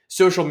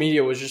social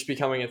media was just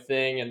becoming a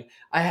thing. And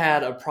I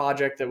had a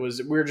project that we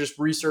were just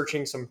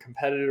researching some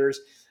competitors.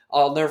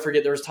 I'll never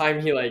forget, there was time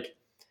he had,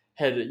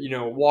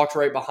 walked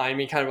right behind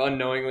me kind of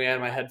unknowingly. I had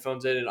my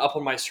headphones in, and up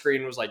on my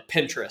screen was like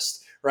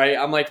Pinterest, right?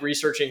 I'm like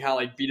researching how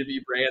like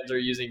B2B brands are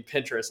using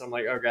Pinterest. I'm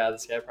like, oh God,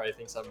 this guy probably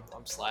thinks I'm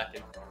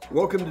slacking.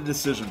 Welcome to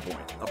Decision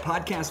Point, a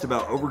podcast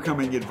about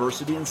overcoming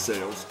adversity in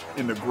sales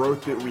and the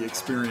growth that we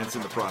experience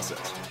in the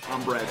process.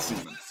 I'm Brad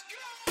Seaman.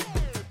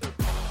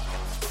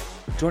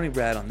 Joining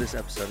Brad on this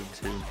episode of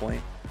Decision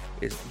Point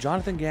is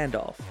Jonathan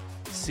Gandolf,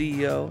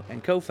 CEO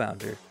and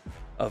co-founder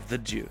of The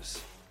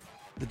Juice.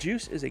 The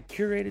Juice is a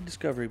curated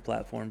discovery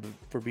platform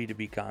for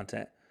B2B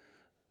content.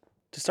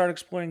 To start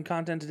exploring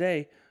content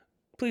today,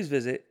 please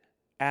visit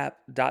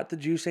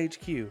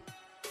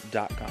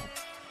app.thejuicehq.com.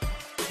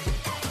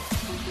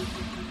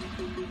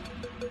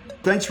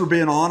 Thanks for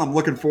being on. I'm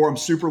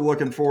super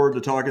looking forward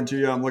to talking to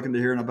you. I'm looking to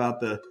hearing about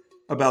the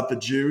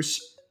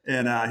Juice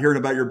and hearing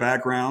about your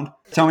background.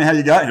 Tell me how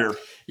you got here.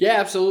 Yeah,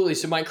 absolutely.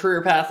 So my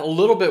career path, a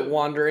little bit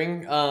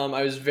wandering.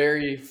 I was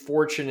very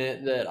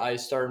fortunate that I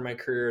started my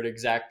career at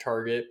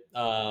ExactTarget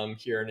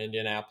here in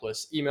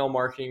Indianapolis, email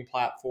marketing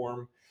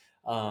platform.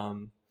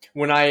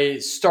 When I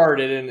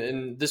started,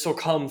 and this will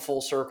come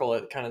full circle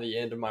at kind of the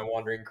end of my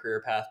wandering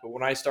career path, but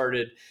when I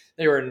started,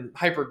 they were in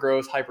hyper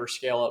growth, hyper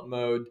scale up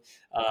mode.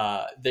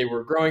 They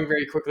were growing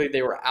very quickly.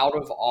 They were out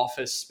of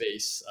office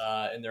space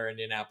in their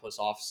Indianapolis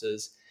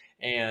offices.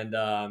 And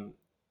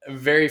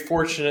very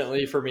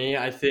fortunately for me,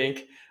 I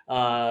think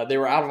they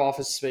were out of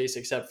office space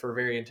except for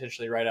very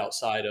intentionally right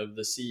outside of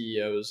the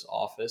CEO's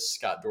office,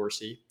 Scott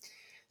Dorsey.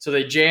 So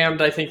they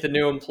jammed, I think, the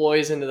new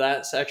employees into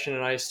that section,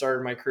 and I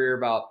started my career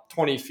about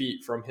 20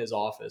 feet from his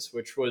office,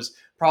 which was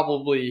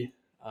probably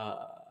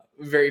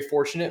very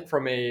fortunate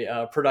from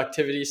a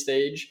productivity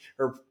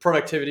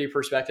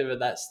perspective at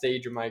that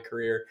stage of my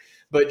career.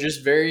 But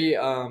just very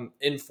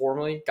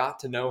informally got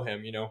to know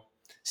him,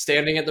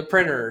 standing at the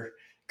printer,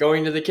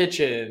 going to the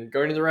kitchen,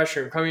 going to the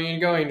restroom, coming and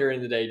going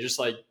during the day, just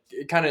like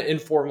kind of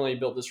informally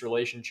built this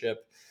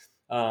relationship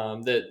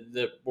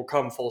that will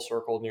come full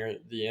circle near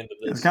the end of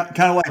this. It's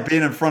kind of like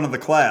being in front of the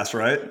class,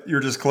 right?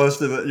 You're close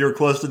to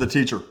the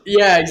teacher.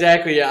 Yeah,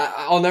 exactly.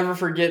 I'll never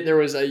forget, there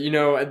was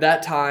at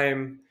that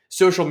time,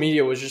 social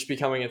media was just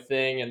becoming a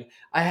thing. And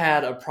I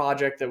had a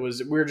project that we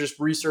were just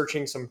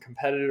researching some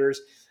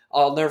competitors.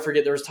 I'll never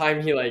forget, there was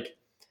time he had,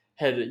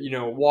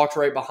 walked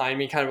right behind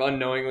me kind of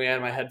unknowingly. I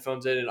had my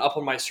headphones in, and up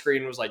on my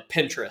screen was like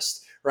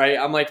Pinterest, right?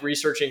 I'm like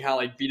researching how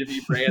like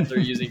B2B brands are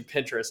using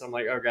Pinterest. I'm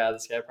like, oh God,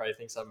 this guy probably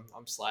thinks I'm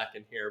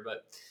slacking here.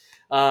 But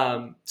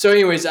so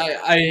anyways,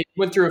 I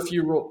went through a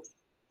few rules.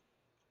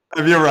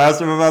 Have you ever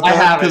asked him about that? I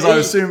haven't. Because I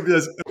assume,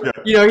 yes. Okay.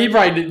 He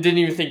probably didn't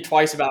even think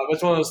twice about it.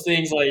 It's one of those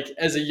things, like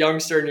as a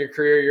youngster in your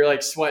career, you're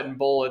like sweating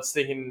bullets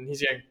thinking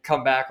he's going to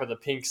come back with a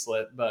pink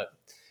slip. But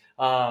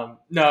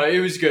no, it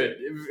was good.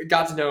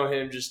 Got to know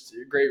him, just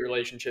a great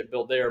relationship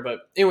built there.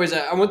 But anyways,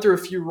 I went through a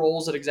few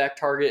roles at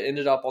ExactTarget,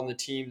 ended up on the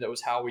team that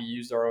was how we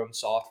used our own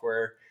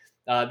software.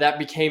 That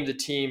became the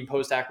team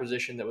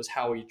post-acquisition that was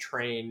how we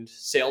trained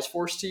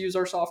Salesforce to use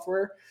our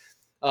software.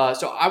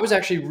 So I was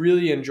actually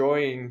really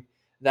enjoying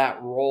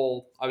that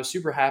role. I was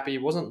super happy,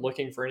 wasn't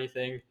looking for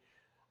anything.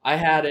 I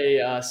had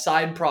a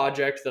side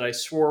project that I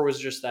swore was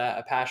just that,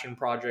 a passion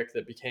project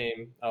that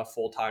became a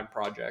full-time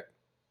project.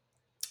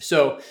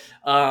 So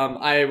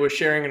I was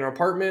sharing an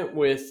apartment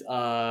with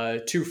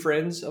two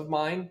friends of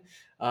mine.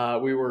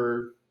 We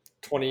were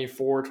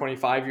 24,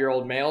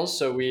 25-year-old males.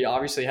 So we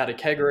obviously had a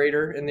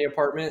kegerator in the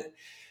apartment.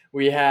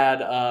 We had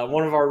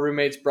one of our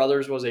roommates'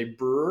 brothers was a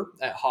brewer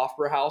at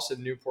Hofbrauhaus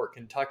in Newport,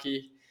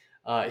 Kentucky.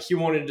 He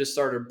wanted to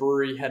start a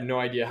brewery, had no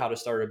idea how to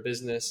start a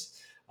business.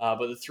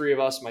 But the three of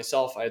us,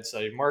 myself, I had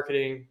studied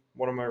marketing.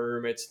 One of my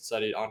roommates had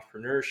studied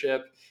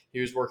entrepreneurship. He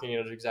was working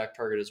at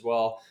ExactTarget as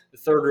well. The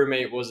third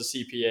roommate was a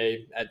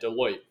CPA at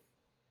Deloitte.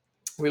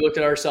 We looked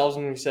at ourselves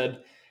and we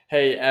said,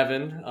 hey,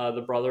 Evan,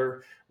 the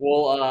brother,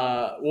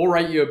 we'll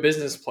write you a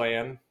business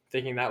plan,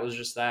 thinking that was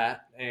just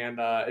that. And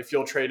if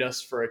you'll trade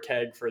us for a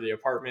keg for the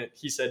apartment.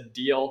 He said,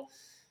 deal.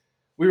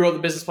 We wrote the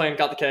business plan,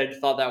 got the keg,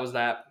 thought that was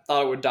that,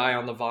 thought it would die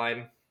on the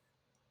vine.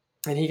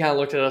 And he kind of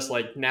looked at us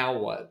like, now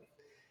what?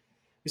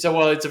 We said,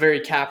 well, it's a very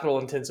capital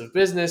intensive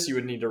business. You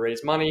would need to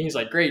raise money. He's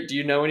like, great. Do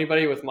you know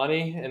anybody with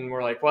money? And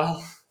we're like,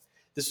 well,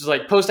 this was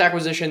like post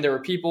acquisition. There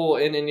were people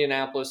in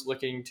Indianapolis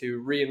looking to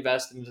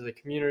reinvest into the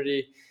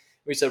community.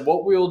 We said,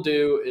 what we will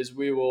do is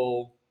we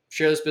will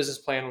share this business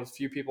plan with a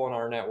few people in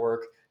our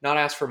network, not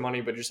ask for money,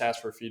 but just ask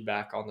for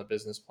feedback on the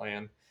business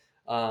plan.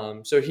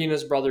 So he and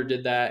his brother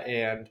did that.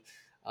 And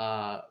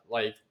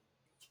like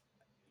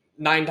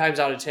 9 times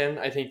out of 10,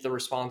 I think the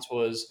response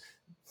was,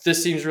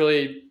 this seems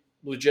really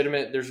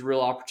legitimate. There's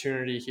real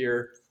opportunity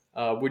here.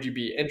 Would you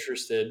be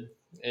interested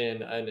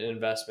in an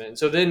investment? And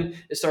so then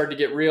it started to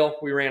get real.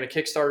 We ran a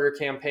Kickstarter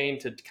campaign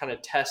to kind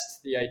of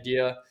test the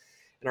idea.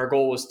 And our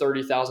goal was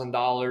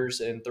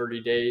 $30,000 in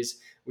 30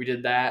 days. We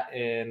did that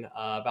in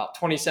about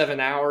 27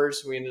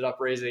 hours. We ended up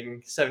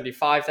raising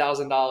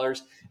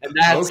 $75,000. And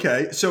that's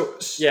okay. So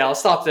yeah, I'll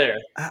stop there.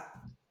 Yeah.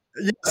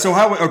 So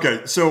how?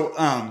 Okay. So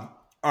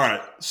All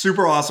right,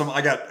 super awesome.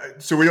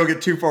 So we don't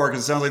get too far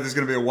because it sounds like this is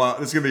going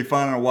to be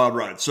fun and a wild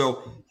ride.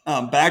 So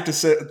back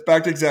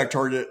to Exact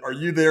Target. Are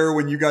you there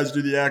when you guys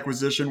do the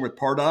acquisition with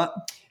Pardot?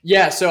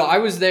 Yeah, so I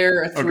was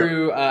there Okay.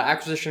 through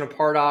acquisition of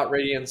Pardot,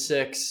 Radian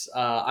 6,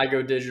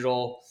 iGo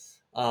Digital,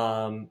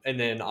 and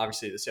then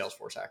obviously the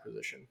Salesforce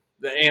acquisition.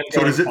 And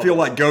So going does it feel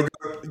public.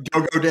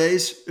 like go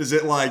days? Is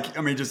it like,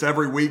 I mean, just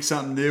every week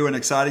something new and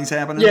exciting's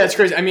happening? Yeah, it's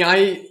crazy. I mean,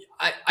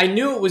 I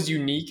knew it was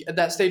unique at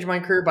that stage of my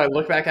career, but I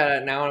look back at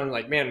it now and I'm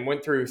like, man,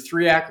 went through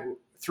three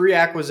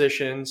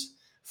acquisitions,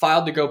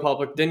 filed to go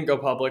public, didn't go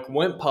public,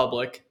 went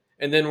public,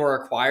 and then were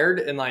acquired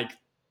in like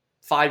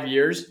 5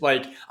 years.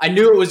 Like I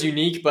knew it was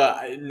unique,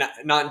 but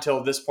not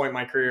until this point in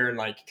my career and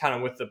like kind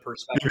of with the You've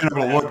perspective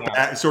been I able to have look now.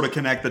 back, sort of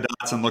connect the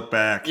dots and look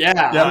back.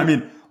 Yeah, Yeah, I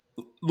mean,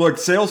 look,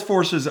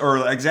 Salesforce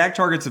or Exact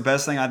Target's the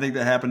best thing I think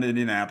that happened to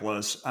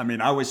Indianapolis. I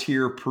mean, I was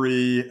here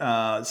pre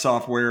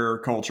software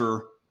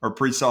culture or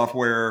pre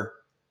software,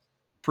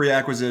 pre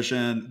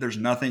acquisition. There's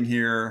nothing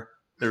here.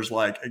 There's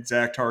like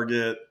Exact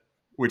Target,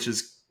 which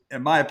is,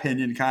 in my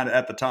opinion, kind of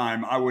at the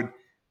time,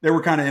 they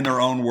were kind of in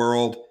their own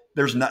world.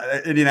 There's not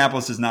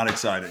Indianapolis is not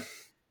exciting.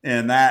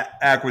 And that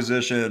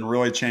acquisition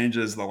really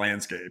changes the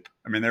landscape.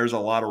 I mean, there's a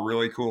lot of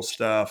really cool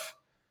stuff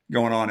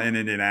going on in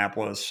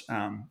Indianapolis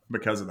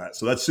because of that.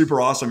 So that's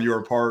super awesome. You were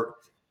a part.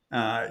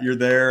 You're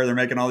there. They're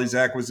making all these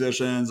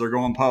acquisitions. They're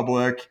going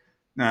public.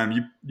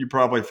 You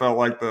probably felt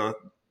like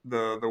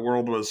the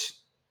world was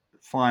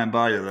flying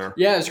by you there.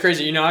 yeah, it's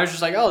crazy. You know, I was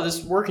just like, oh,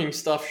 this working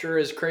stuff sure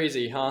is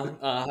crazy, huh?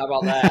 How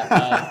about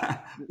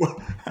that?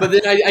 But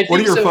then I What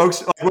do think your so.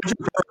 folks? Like, what did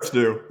your parents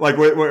do? Like,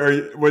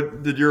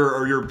 what did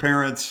your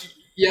parents?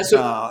 Yeah,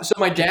 so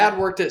my dad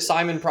worked at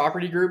Simon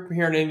Property Group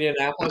here in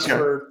Indianapolis Okay,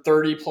 for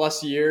 30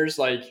 plus years.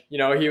 Like, you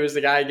know, he was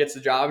the guy who gets the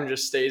job and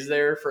just stays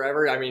there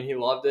forever. I mean, he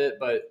loved it.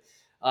 But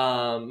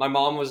my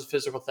mom was a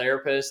physical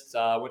therapist,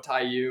 went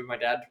to IU, my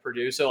dad to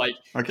Purdue. So like,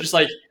 okay, just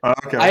like I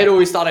okay. had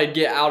always thought I'd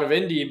get out of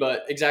Indy,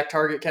 but Exact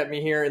Target kept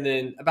me here. And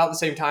then about the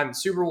same time, the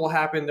Super Bowl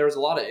happened. There was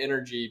a lot of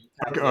energy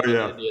Oh happening in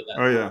yeah, Indy at that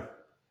oh time. yeah,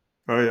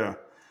 oh yeah.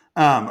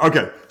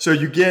 Okay, so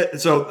you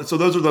get so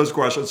those are those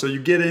questions. So you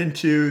get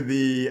into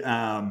the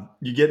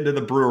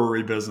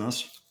brewery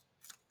business,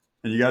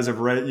 and you guys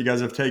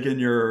have taken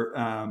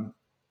your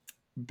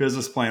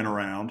business plan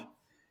around,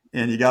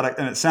 and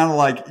and it sounded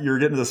like you're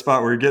getting to the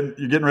spot where you're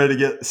getting ready to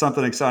get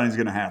something exciting is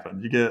going to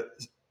happen. You get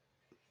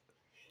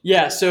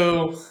Yeah,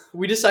 so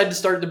we decided to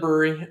start the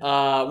brewery.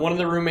 One of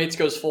the roommates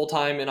goes full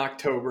time in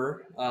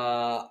October.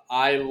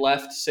 I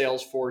left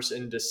Salesforce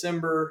in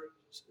December,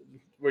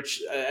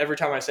 which every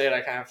time I say it, I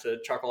kind of have to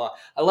chuckle out.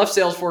 I left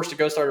Salesforce to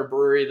go start a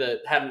brewery that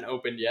hadn't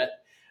opened yet.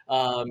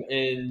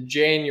 In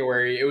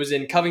January, it was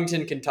in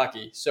Covington,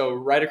 Kentucky, so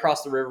right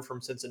across the river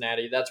from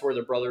Cincinnati. That's where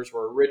the brothers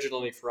were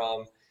originally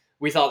from.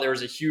 We thought there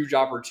was a huge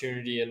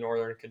opportunity in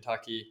northern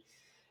Kentucky.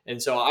 And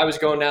so I was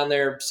going down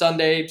there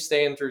Sunday,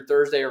 staying through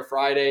Thursday or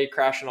Friday,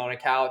 crashing on a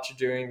couch,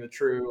 doing the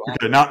true.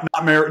 okay. Not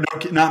married.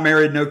 No, not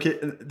married. No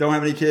kid. Don't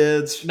have any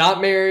kids.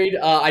 Not married.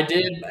 I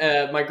did.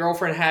 My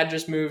girlfriend had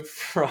just moved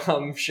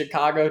from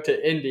Chicago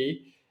to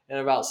Indy, and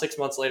about 6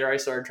 months later, I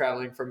started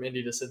traveling from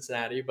Indy to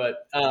Cincinnati.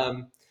 But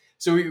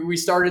so we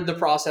started the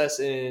process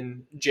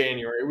in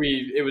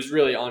January. It was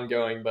really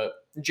ongoing, but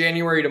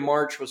January to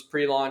March was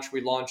pre-launch.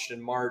 We launched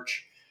in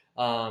March.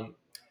 Um,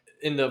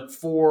 in the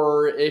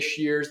 4-ish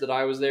years that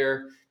I was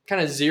there,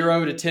 kind of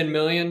 0 to 10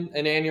 million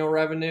in annual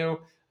revenue.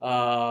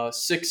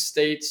 6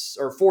 states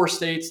or 4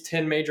 states,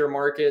 10 major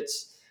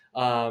markets.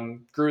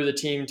 Grew the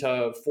team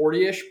to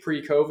 40-ish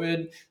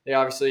pre-COVID. They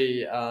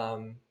obviously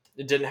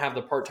it didn't have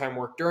the part-time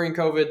work during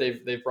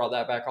COVID. They've brought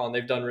that back on.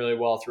 They've done really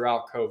well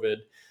throughout COVID.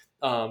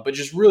 But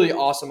just really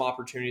awesome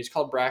opportunities.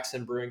 Called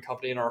Braxton Brewing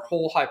Company, and our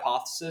whole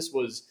hypothesis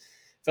was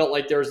felt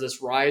like there was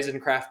this rise in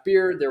craft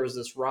beer, there was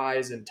this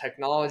rise in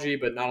technology,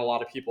 but not a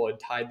lot of people had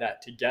tied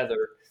that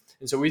together.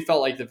 And so we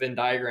felt like the Venn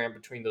diagram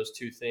between those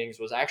two things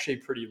was actually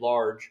pretty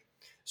large.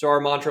 So our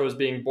mantra was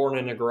being born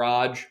in a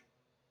garage,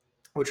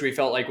 which we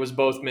felt like was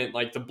both meant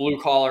like the blue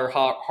collar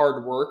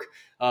hard work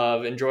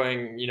of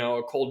enjoying, you know,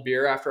 a cold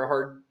beer after a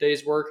hard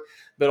day's work,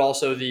 but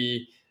also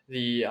the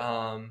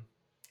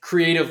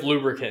creative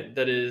lubricant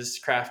that is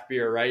craft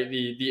beer, right?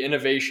 The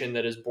innovation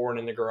that is born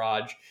in the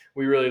garage.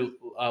 We really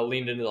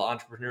leaned into the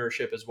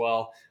entrepreneurship as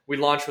well. We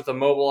launched with a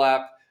mobile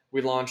app.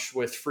 We launched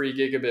with free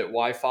gigabit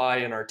Wi-Fi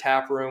in our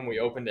tap room. We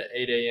opened at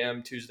 8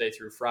 a.m. Tuesday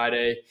through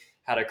Friday.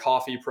 Had a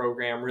coffee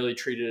program. Really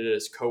treated it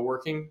as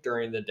co-working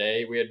during the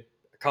day. We had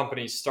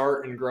companies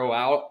start and grow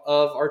out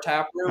of our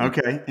tap room.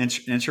 Okay,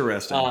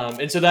 interesting.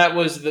 And so that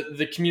was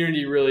the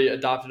community really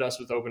adopted us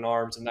with open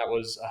arms, and that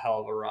was a hell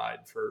of a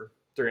ride for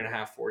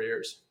 3.5, 4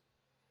 years.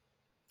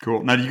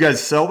 Cool. Now, do you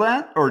guys sell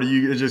that, or do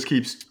you it just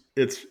keeps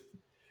it's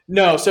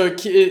No, so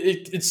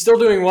it's still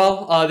doing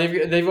well.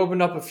 They've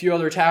opened up a few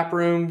other tap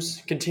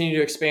rooms, continue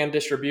to expand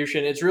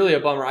distribution. It's really a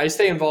bummer. I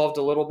stay involved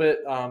a little bit,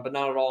 but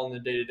not at all in the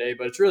day to day.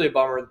 But it's really a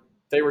bummer.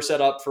 They were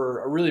set up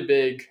for a really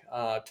big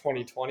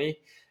 2020.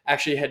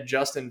 Actually, had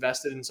just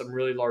invested in some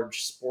really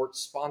large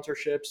sports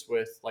sponsorships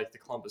with like the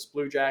Columbus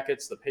Blue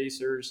Jackets, the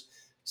Pacers,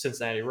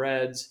 Cincinnati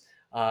Reds.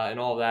 And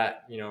all of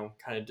that,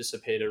 kind of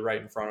dissipated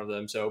right in front of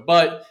them. So,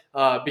 but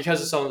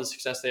because of some of the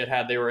success they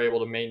had, they were able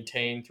to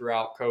maintain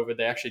throughout COVID.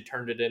 They actually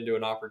turned it into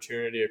an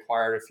opportunity,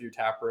 acquired a few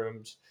tap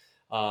rooms,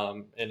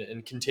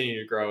 and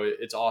continue to grow.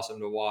 It's awesome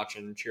to watch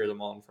and cheer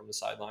them on from the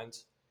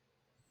sidelines.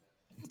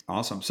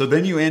 Awesome. So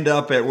then you end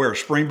up at where?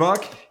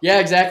 Springbuck? Yeah,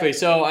 exactly.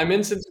 So I'm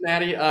in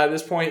Cincinnati at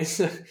this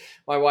point.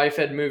 My wife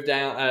had moved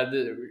down.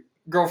 The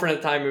girlfriend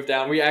at the time moved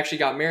down. We actually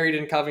got married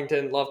in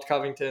Covington, loved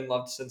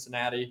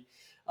Cincinnati.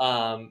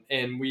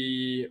 And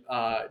we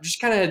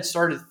just kind of had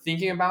started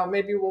thinking about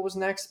maybe what was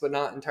next, but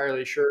not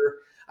entirely sure.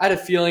 I had a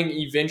feeling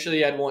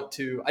eventually I didn't want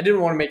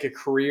to make a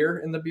career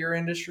in the beer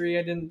industry,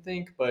 I didn't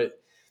think, but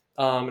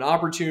an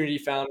opportunity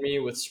found me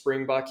with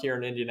Springbuck here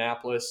in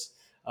Indianapolis.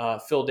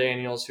 Phil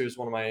Daniels, who was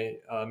one of my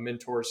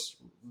mentors,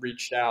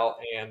 reached out,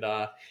 and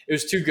it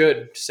was too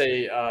good to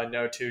say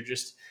no to.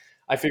 Just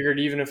I figured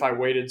even if I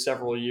waited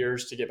several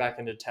years to get back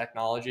into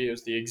technology, it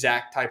was the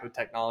exact type of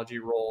technology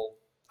role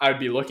I would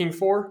be looking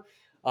for.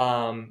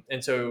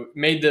 And so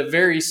made the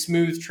very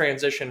smooth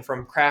transition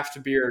from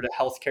craft beer to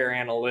healthcare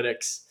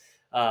analytics,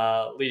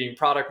 leading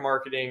product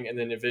marketing, and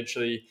then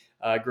eventually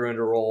grew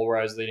into a role where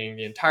I was leading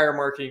the entire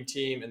marketing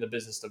team and the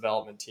business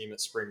development team at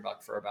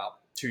Springbuck for about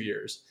 2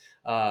 years.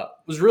 It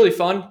was really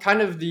fun,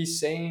 kind of the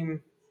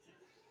same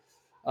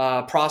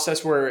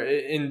process where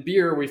in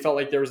beer we felt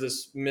like there was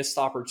this missed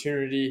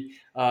opportunity.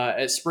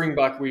 At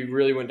Springbuck, we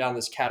really went down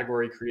this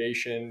category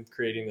creation,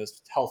 creating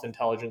this health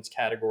intelligence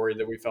category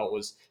that we felt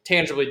was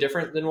tangibly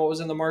different than what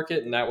was in the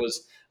market, and that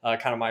was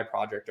kind of my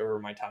project over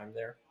my time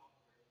there.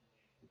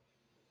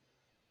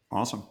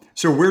 Awesome.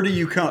 So where do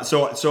you come?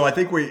 So I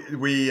think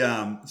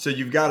so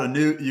you've got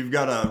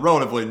a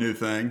relatively new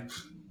thing.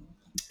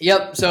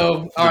 Yep.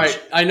 So, all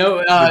right. I know,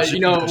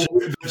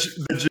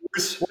 the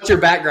juice. What's your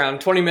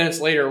background? 20 minutes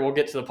later, we'll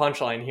get to the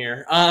punchline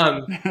here.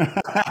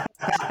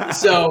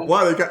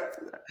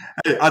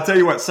 Hey, I'll tell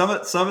you what, so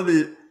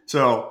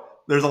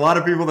there's a lot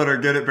of people that are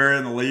good at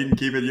burying the lead and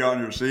keeping you on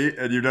your seat,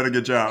 and you've done a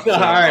good job. So, all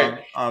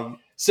right.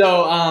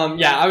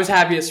 I was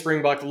happy at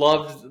Springbuck,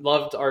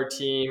 loved our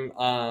team.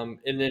 And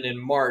then in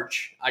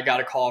March, I got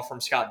a call from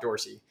Scott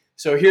Dorsey.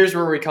 So here's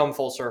where we come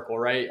full circle,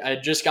 right? I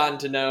had just gotten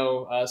to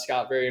know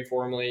Scott very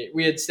informally.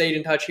 We had stayed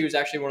in touch. He was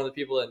actually one of the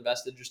people that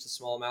invested just a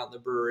small amount in the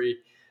brewery.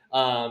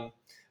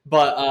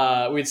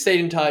 But we had stayed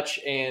in touch,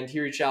 and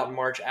he reached out in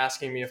March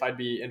asking me if I'd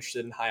be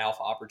interested in high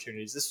alpha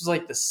opportunities. This was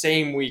like the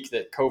same week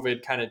that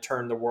COVID kind of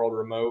turned the world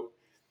remote.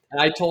 And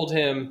I told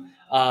him,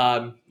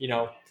 I'm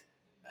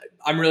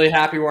really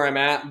happy where I'm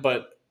at,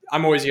 but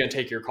I'm always going to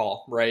take your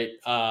call, right?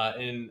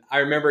 And I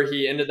remember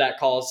he ended that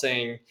call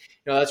saying,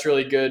 that's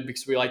really good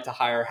because we like to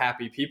hire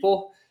happy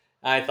people.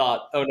 And I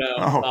thought, oh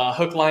no,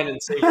 hook, line,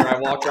 and sinker. I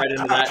walked right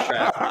into that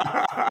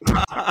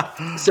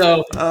trap.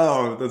 So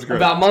that's great.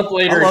 About a month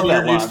later, he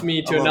introduced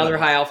me to another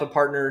high alpha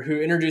partner who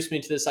introduced me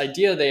to this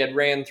idea they had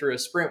ran through a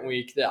sprint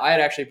week that I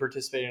had actually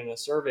participated in a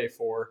survey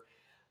for.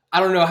 I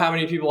don't know how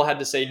many people had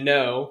to say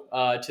no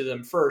to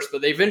them first,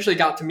 but they eventually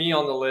got to me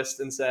on the list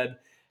and said,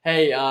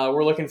 hey,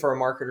 we're looking for a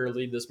marketer to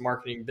lead this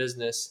marketing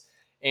business.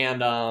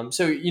 And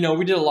so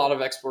we did a lot of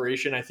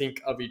exploration, I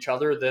think, of each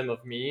other, them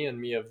of me and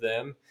me of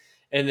them.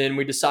 And then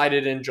we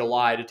decided in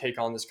July to take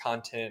on this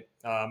content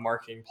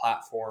marketing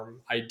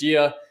platform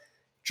idea.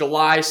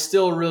 July,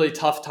 still a really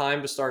tough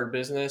time to start a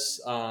business.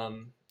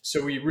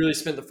 So we really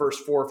spent the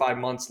first 4 or 5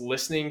 months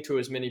listening to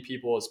as many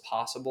people as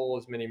possible,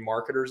 as many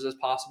marketers as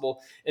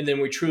possible. And then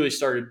we truly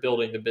started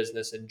building the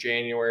business in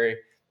January,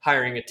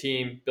 hiring a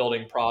team,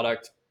 building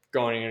product,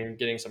 going and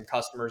getting some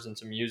customers and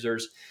some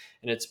users.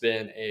 And it's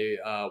been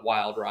a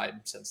wild ride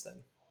since then.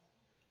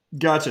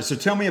 Gotcha. So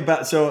tell me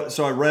about, so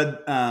I read,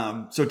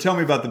 so tell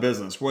me about the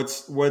business.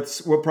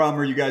 What problem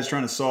are you guys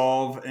trying to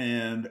solve,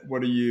 and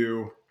what are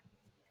you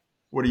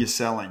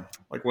selling?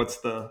 Like what?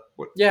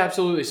 Yeah,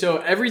 absolutely. So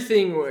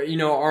everything,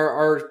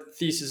 our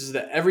thesis is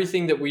that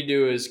everything that we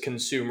do as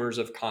consumers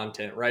of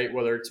content, right?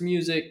 Whether it's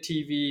music,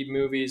 TV,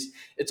 movies,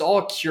 it's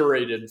all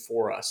curated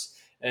for us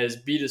as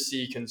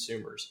B2C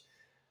consumers.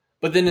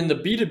 But then in the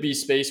B2B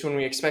space, when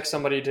we expect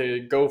somebody to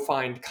go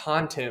find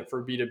content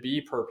for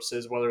B2B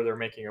purposes, whether they're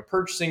making a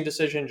purchasing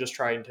decision, just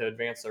trying to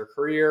advance their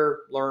career,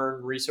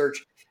 learn,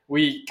 research,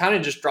 we kind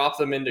of just drop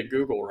them into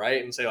Google,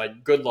 right? And say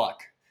like, good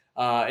luck.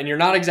 And you're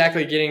not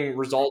exactly getting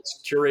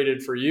results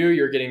curated for you.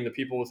 You're getting the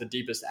people with the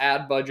deepest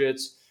ad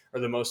budgets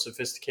or the most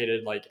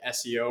sophisticated like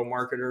SEO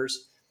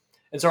marketers.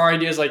 And so our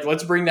idea is like,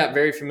 let's bring that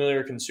very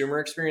familiar consumer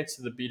experience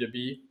to the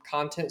B2B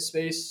content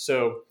space.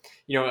 So,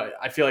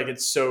 I feel like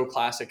it's so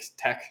classic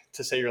tech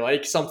to say you're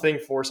like something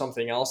for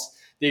something else.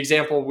 The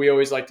example we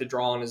always like to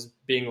draw on is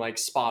being like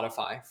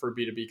Spotify for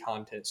B2B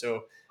content.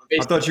 So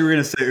I thought you were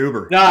going to say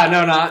Uber.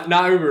 No,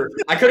 not Uber.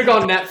 I could have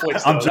gone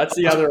Netflix, though. That's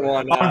the other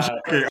one. I'm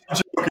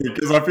joking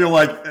because I feel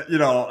like,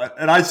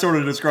 and I sort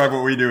of describe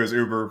what we do as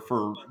Uber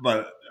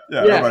but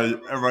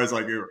everybody's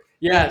like Uber.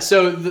 Yeah.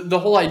 So the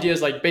whole idea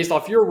is like based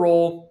off your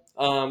role,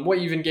 what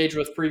you've engaged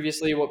with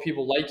previously, what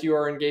people like you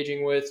are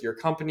engaging with, your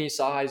company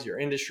size, your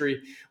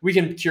industry. We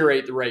can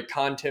curate the right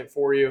content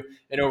for you.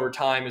 And over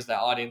time, as that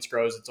audience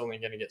grows, it's only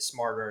going to get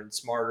smarter and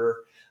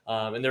smarter.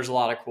 And there's a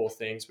lot of cool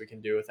things we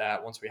can do with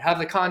that once we have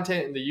the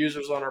content and the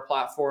users on our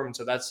platform. And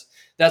so that's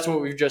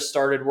what we've just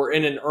started. We're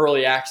in an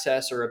early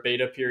access or a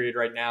beta period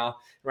right now.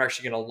 We're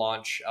actually going to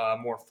launch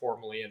more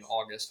formally in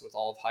August with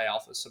all of High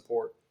Alpha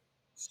support.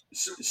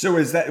 So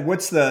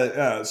what's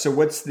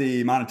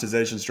the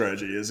monetization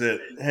strategy? Is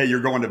it, hey, you're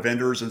going to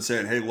vendors and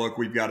saying, hey, look,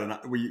 we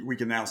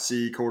can now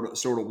see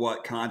sort of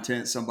what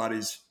content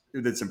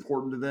that's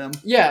important to them?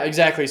 Yeah,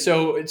 exactly.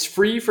 So it's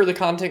free for the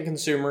content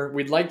consumer.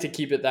 We'd like to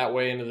keep it that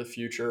way into the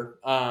future.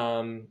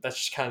 That's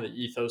just kind of the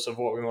ethos of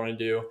what we want to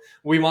do.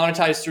 We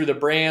monetize through the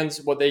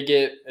brands. What they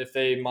get if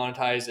they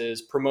monetize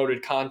is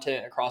promoted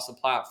content across the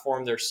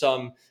platform. There's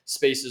some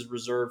spaces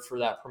reserved for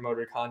that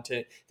promoted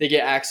content. They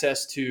get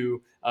access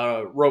to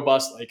a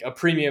robust, like a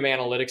premium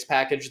analytics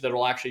package that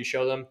will actually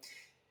show them.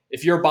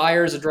 If your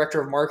buyer is a director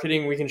of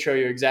marketing, we can show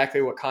you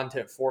exactly what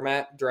content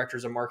format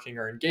directors of marketing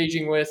are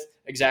engaging with,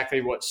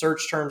 exactly what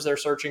search terms they're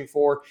searching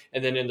for,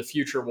 and then in the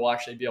future, we'll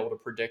actually be able to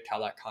predict how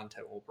that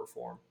content will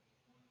perform.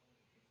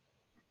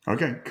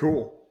 Okay,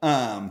 cool.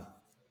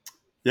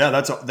 Yeah,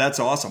 that's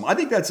awesome. I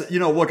think that's,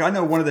 look, I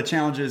know one of the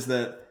challenges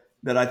that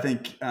I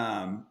think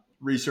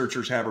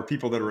researchers have, or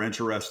people that are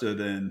interested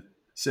in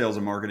sales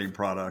and marketing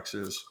products,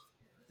 is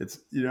it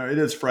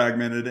is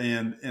fragmented,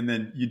 and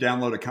then you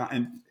download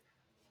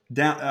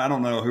I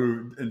don't know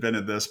who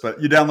invented this, but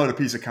you download a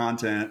piece of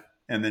content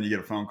and then you get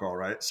a phone call,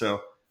 right?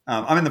 So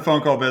I'm in the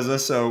phone call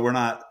business, so we're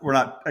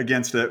not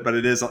against it, but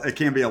it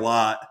can be a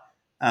lot.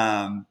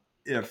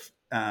 If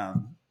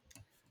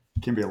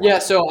Can be a lot. Yeah,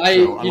 so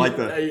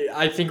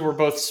I think we're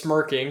both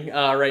smirking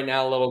right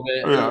now a little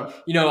bit. Yeah.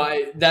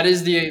 That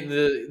is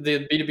the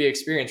B2B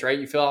experience, right?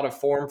 You fill out a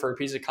form for a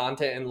piece of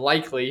content, and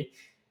likely,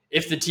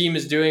 if the team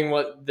is doing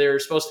what they're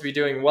supposed to be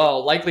doing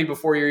well, likely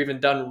before you're even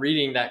done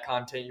reading that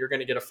content, you're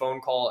going to get a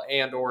phone call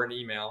and or an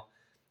email.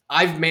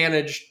 I've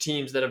managed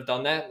teams that have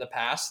done that in the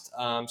past,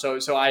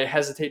 so I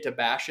hesitate to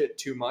bash it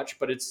too much.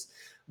 But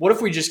what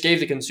if we just gave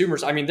the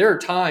consumers? I mean, there are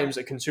times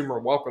a consumer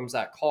welcomes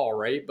that call,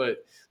 right?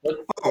 But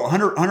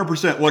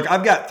 100%. Look,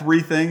 I've got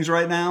three things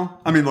right now.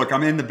 I mean, look,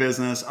 I'm in the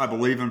business. I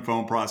believe in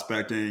phone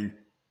prospecting.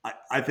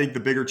 I think the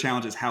bigger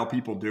challenge is how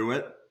people do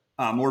it.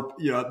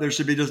 There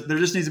just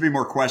needs to be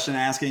more question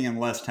asking and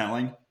less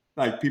telling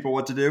like people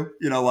what to do.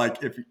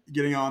 Like if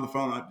getting on the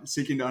phone,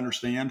 seeking to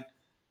understand,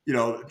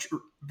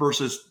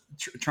 versus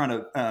trying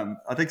to.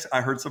 I think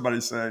I heard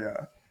somebody say,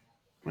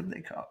 what do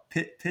they call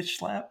it? Pitch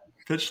slap?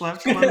 Pitch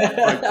slap somebody?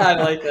 I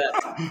like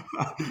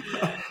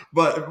that.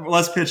 But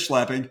less pitch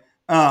slapping.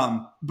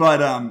 I'm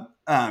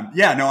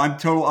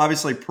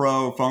obviously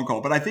pro phone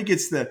call, but I think it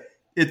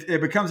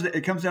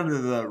comes down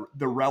to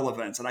the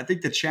relevance. And I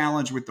think the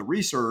challenge with the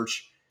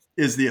research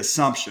is the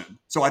assumption.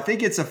 So I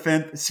think it's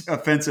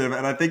offensive.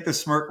 And I think the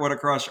smirk went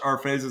across our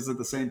faces at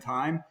the same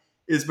time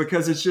is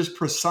because it's just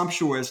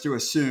presumptuous to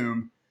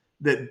assume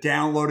that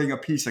downloading a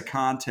piece of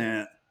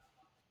content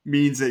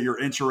means that you're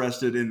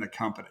interested in the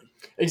company.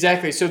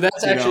 Exactly. So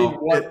that's actually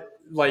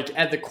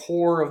at the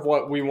core of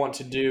what we want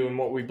to do and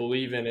what we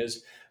believe in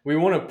is we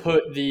want to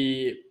put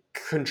the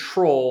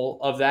control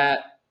of that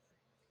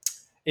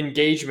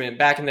engagement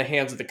back in the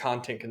hands of the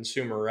content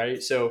consumer,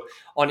 right? So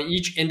on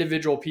each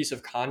individual piece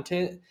of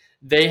content,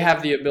 they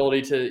have the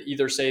ability to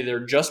either say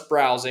they're just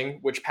browsing,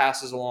 which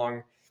passes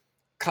along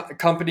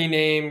company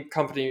name,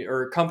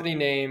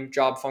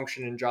 job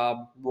function, and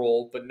job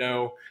role, but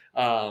no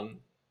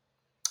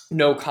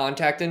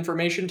contact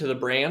information to the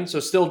brand. So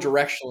still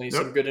directionally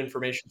some good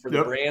information for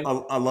the brand.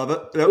 I love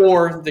it. Yep.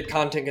 Or the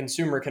content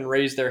consumer can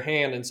raise their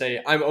hand and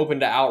say, I'm open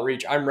to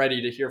outreach. I'm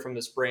ready to hear from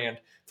this brand.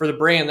 For the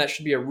brand, that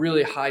should be a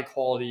really high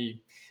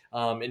quality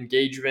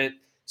engagement.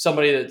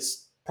 Somebody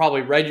that's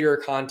probably read your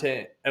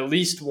content at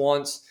least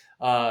once,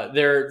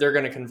 they're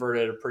going to convert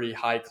at a pretty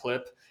high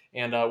clip.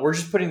 And we're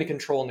just putting the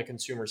control in the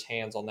consumer's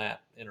hands on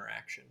that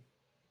interaction.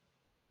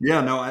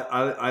 Yeah, no,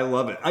 I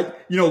love it.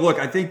 Look,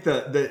 I think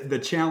the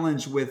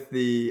challenge with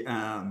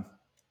I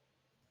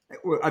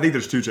think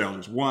there's two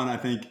challenges. One, I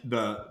think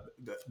the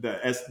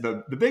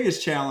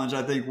biggest challenge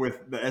I think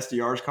with the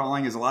SDRs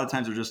calling is a lot of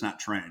times they're just not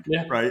trained,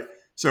 right?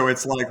 So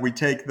it's like we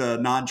take the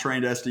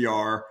non-trained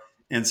SDR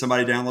and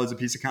somebody downloads a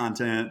piece of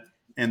content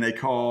and they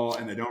call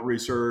and they don't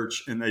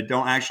research and they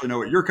don't actually know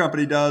what your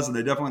company does and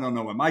they definitely don't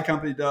know what my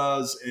company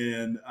does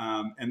and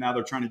now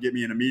they're trying to get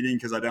me in a meeting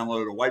because I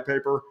downloaded a white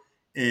paper.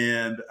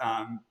 And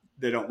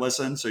they don't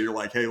listen. So you're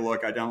like, hey,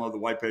 look, I downloaded the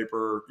white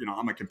paper.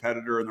 I'm a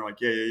competitor. And they're like,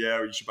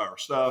 yeah, you should buy our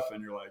stuff.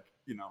 And you're like,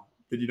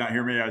 did you not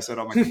hear me? I said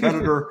I'm a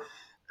competitor.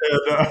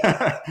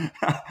 And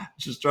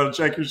just trying to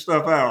check your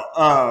stuff out.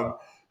 I'm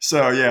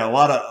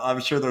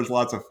sure there's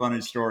lots of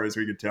funny stories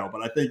we could tell.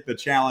 But I think the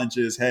challenge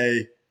is,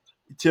 hey,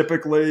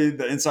 typically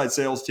the inside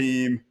sales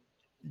team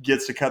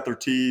gets to cut their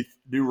teeth,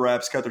 new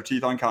reps cut their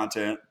teeth on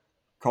content,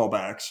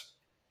 callbacks.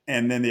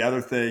 And then the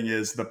other thing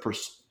is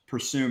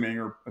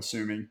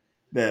assuming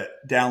that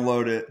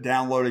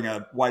downloading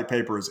a white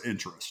paper is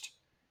interest.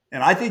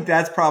 And I think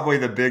that's probably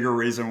the bigger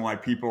reason why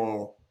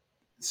people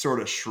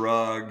sort of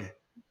shrug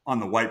on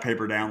the white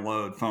paper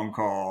download phone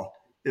call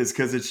is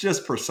because it's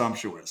just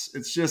presumptuous.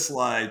 It's just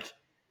like,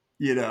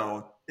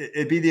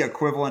 it'd be the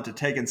equivalent to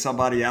taking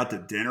somebody out to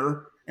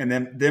dinner and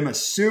then them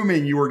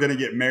assuming you were going to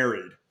get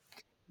married.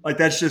 Like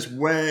that's just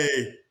way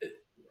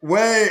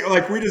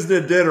like we just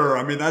did dinner.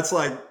 I mean, that's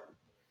like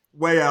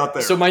way out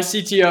there. So my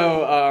CTO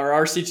or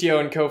our CTO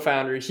and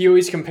co-founder, he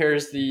always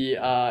compares the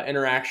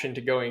interaction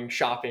to going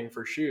shopping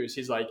for shoes.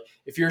 He's like,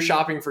 if you're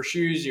shopping for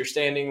shoes, you're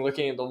standing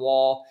looking at the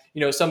wall,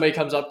 somebody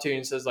comes up to you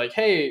and says like,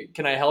 hey,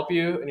 can I help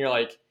you? And you're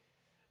like,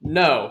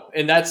 no.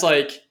 And that's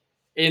like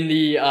in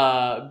the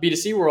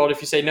B2C world,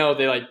 if you say no,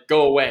 they like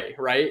go away,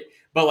 right?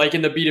 But like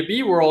in the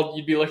B2B world,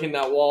 you'd be looking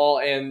at that wall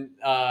and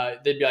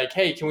they'd be like,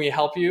 hey, can we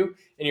help you?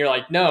 And you're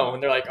like, no.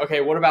 And they're like,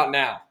 okay, what about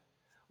now?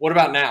 What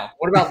about now?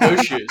 What about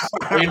those shoes?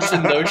 Are you interested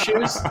in those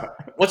shoes?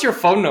 What's your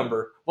phone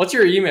number? What's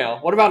your email?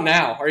 What about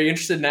now? Are you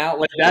interested now?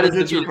 Like that is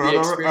the B2B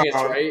experience,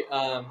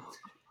 right?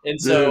 And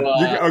so,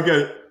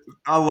 okay,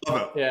 I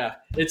love it. Yeah,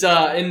 it's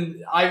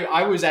and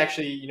I was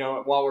actually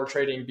while we're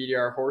trading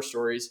BDR horror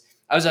stories,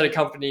 I was at a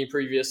company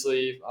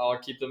previously. I'll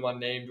keep them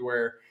unnamed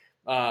where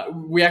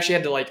we actually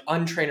had to like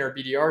untrain our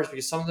BDRs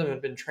because some of them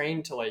had been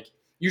trained to like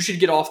you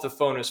should get off the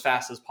phone as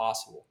fast as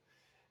possible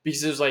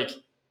because it was like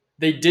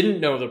they didn't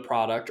know the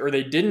product or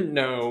they didn't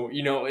know,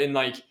 and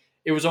like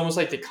it was almost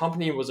like the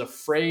company was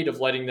afraid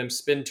of letting them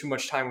spend too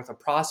much time with a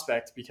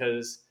prospect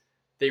because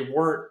they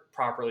weren't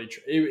properly.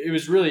 It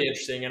was really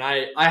interesting. And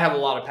I have a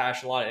lot of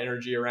passion, a lot of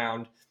energy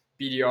around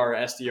BDR,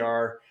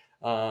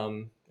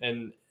 SDR.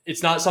 And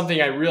it's not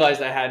something I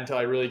realized I had until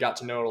I really got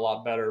to know it a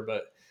lot better.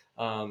 But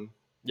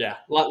yeah,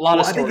 a lot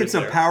of stories. I think it's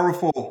there. It's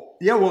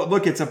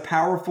a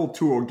powerful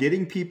tool.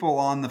 Getting people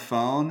on the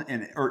phone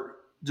or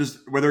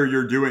just whether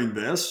you're doing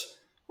this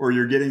or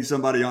you're getting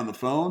somebody on the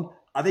phone,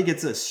 I think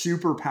it's a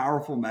super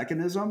powerful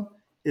mechanism.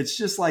 It's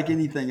just like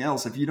anything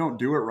else. If you don't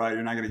do it right,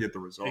 you're not going to get the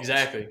results.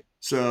 Exactly.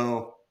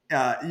 So,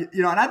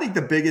 and I think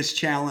the biggest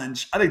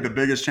challenge with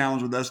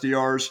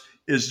SDRs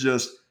is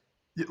just,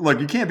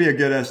 look, you can't be a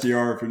good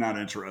SDR if you're not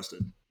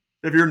interested.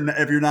 If you're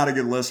not a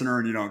good listener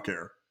and you don't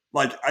care,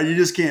 like you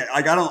just can't.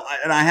 Like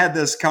and I had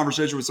this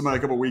conversation with somebody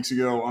a couple of weeks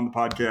ago on the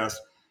podcast.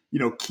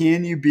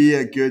 Can you be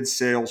a good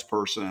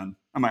salesperson?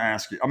 I'm gonna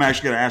ask you. I'm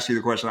actually going to ask you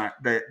the question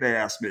they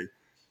asked me.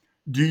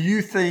 Do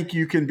you think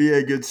you can be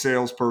a good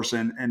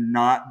salesperson and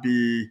not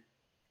be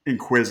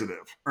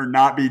inquisitive or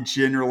not be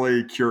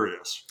generally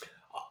curious?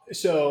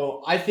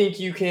 So I think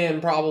you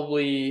can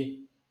probably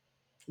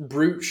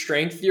brute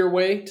strength your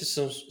way to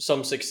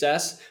some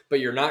success, but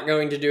you're not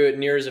going to do it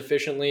near as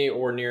efficiently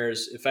or near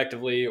as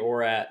effectively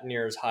or at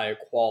near as high a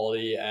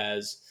quality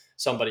as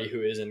somebody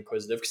who is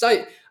inquisitive. Because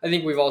I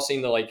think we've all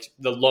seen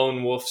the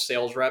lone wolf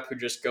sales rep who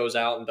just goes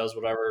out and does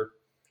whatever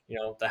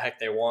the heck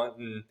they want,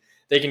 and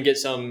they can get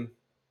some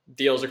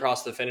deals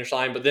across the finish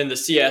line, but then the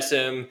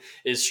CSM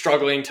is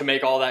struggling to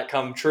make all that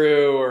come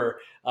true or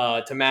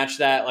to match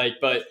that.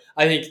 But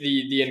I think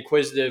the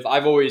inquisitive,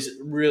 I've always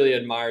really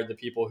admired the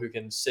people who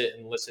can sit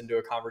and listen to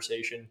a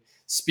conversation,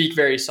 speak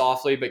very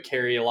softly, but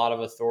carry a lot of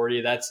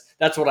authority. That's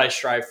what I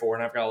strive for.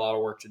 And I've got a lot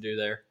of work to do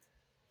there.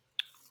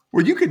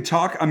 Well, you can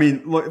talk. I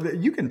mean, look,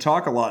 you can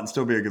talk a lot and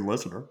still be a good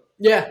listener.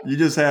 Yeah. You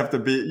just have to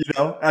be,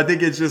 I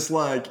think it's just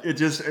like,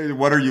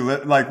 what are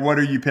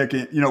you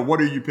picking,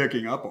 what are you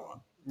picking up on?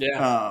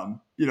 Yeah.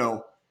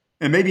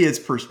 And maybe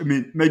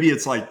maybe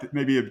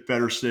it's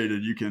better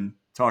stated. You can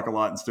talk a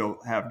lot and still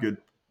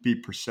be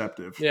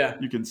perceptive. Yeah.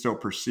 You can still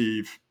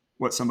perceive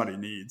what somebody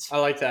needs. I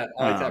like that.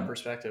 I like that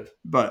perspective.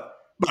 But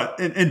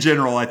in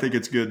general, I think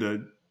it's good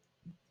to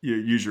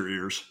use your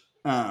ears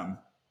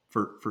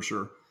for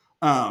sure.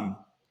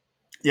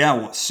 Yeah,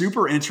 well,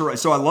 super interesting.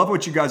 So I love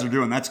what you guys are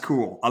doing. That's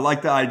cool. I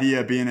like the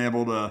idea of being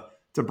able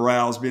to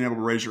browse, being able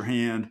to raise your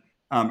hand.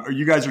 Are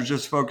you guys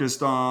just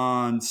focused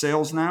on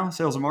sales now,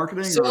 sales and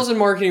marketing? Sales and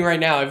marketing right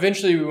now.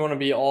 Eventually, we want to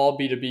be all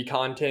B2B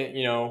content.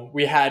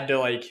 We had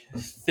to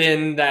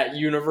thin that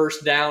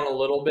universe down a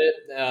little bit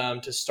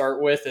to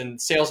start with, and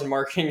sales and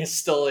marketing is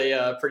still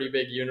a pretty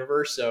big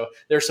universe. So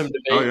there's some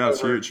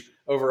debate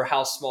over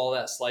how small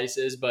that slice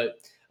is, but.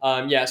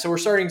 So we're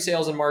starting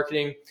sales and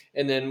marketing,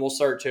 and then we'll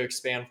start to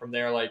expand from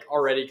there.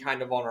 Already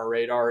kind of on our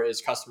radar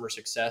is customer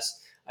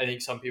success. I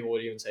think some people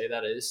would even say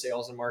that it is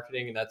sales and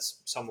marketing, and that's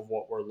some of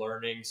what we're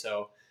learning.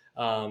 So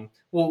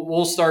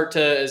we'll start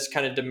to, as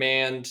kind of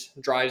demand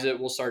drives it,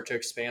 we'll start to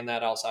expand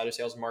that outside of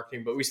sales and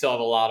marketing, but we still have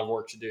a lot of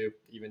work to do,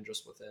 even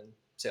just within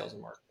sales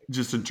and marketing.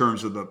 Just in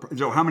terms of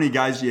so how many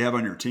guys do you have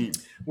on your team?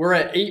 We're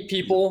at 8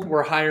 people.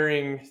 We're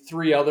hiring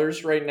 3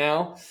 others right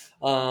now.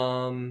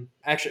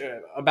 Actually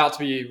about to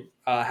be,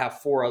 have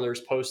 4 others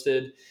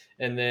posted.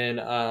 And then,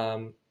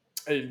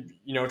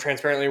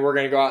 transparently, we're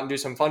going to go out and do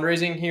some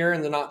fundraising here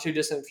in the not too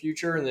distant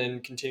future, and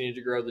then continue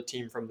to grow the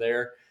team from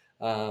there.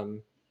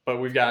 But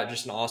we've got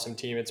just an awesome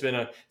team. It's been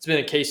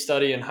a case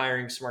study in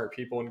hiring smart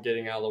people and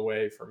getting out of the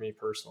way for me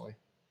personally.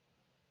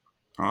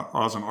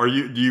 Awesome.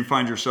 Do you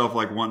find yourself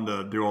wanting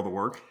to do all the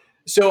work?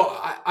 So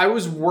I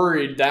was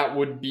worried that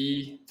would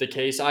be the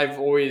case. I've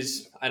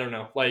always, I don't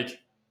know, like,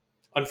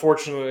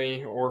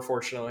 unfortunately or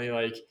fortunately,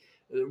 like,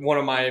 one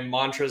of my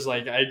mantras,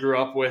 like, I grew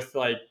up with,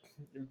 like,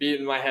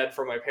 beating my head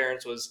from my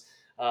parents was,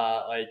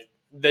 like,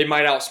 they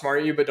might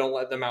outsmart you, but don't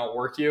let them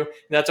outwork you. And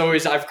that's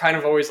always, I've kind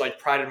of always, like,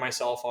 prided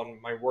myself on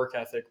my work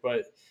ethic,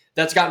 but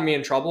that's gotten me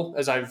in trouble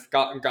as I've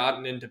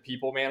gotten into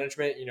people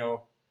management,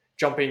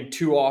 jumping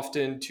too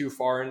often, too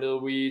far into the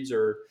weeds,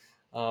 or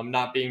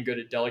not being good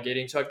at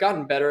delegating. So I've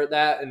gotten better at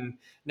that. And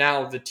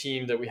now the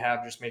team that we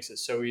have just makes it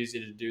so easy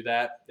to do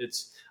that.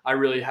 I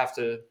really have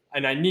to,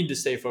 and I need to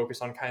stay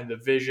focused on kind of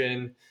the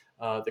vision,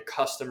 the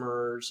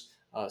customers,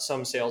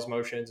 some sales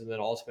motions, and then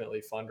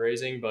ultimately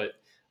fundraising. But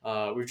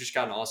we've just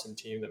got an awesome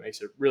team that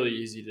makes it really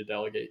easy to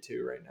delegate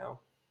to right now.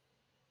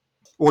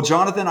 Well,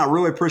 Jonathan, I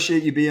really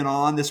appreciate you being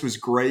on. This was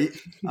great.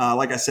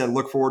 Like I said,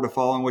 look forward to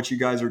following what you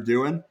guys are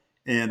doing,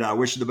 and I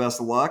wish you the best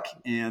of luck,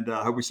 and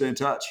I hope we stay in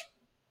touch.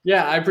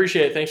 Yeah, I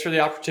appreciate it. Thanks for the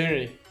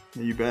opportunity.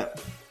 Yeah, you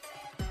bet.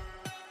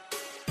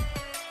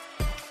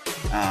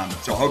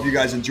 So I hope you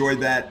guys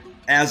enjoyed that.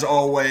 As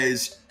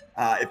always,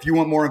 if you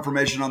want more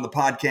information on the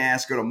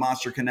podcast, go to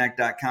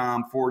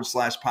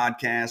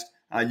monsterconnect.com/podcast.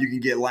 You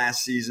can get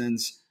last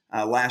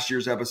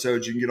year's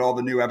episodes. You can get all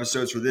the new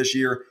episodes for this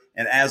year.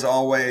 And as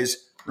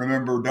always,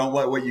 remember, don't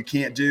let what you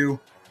can't do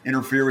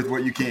interfere with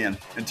what you can.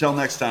 Until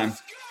next time.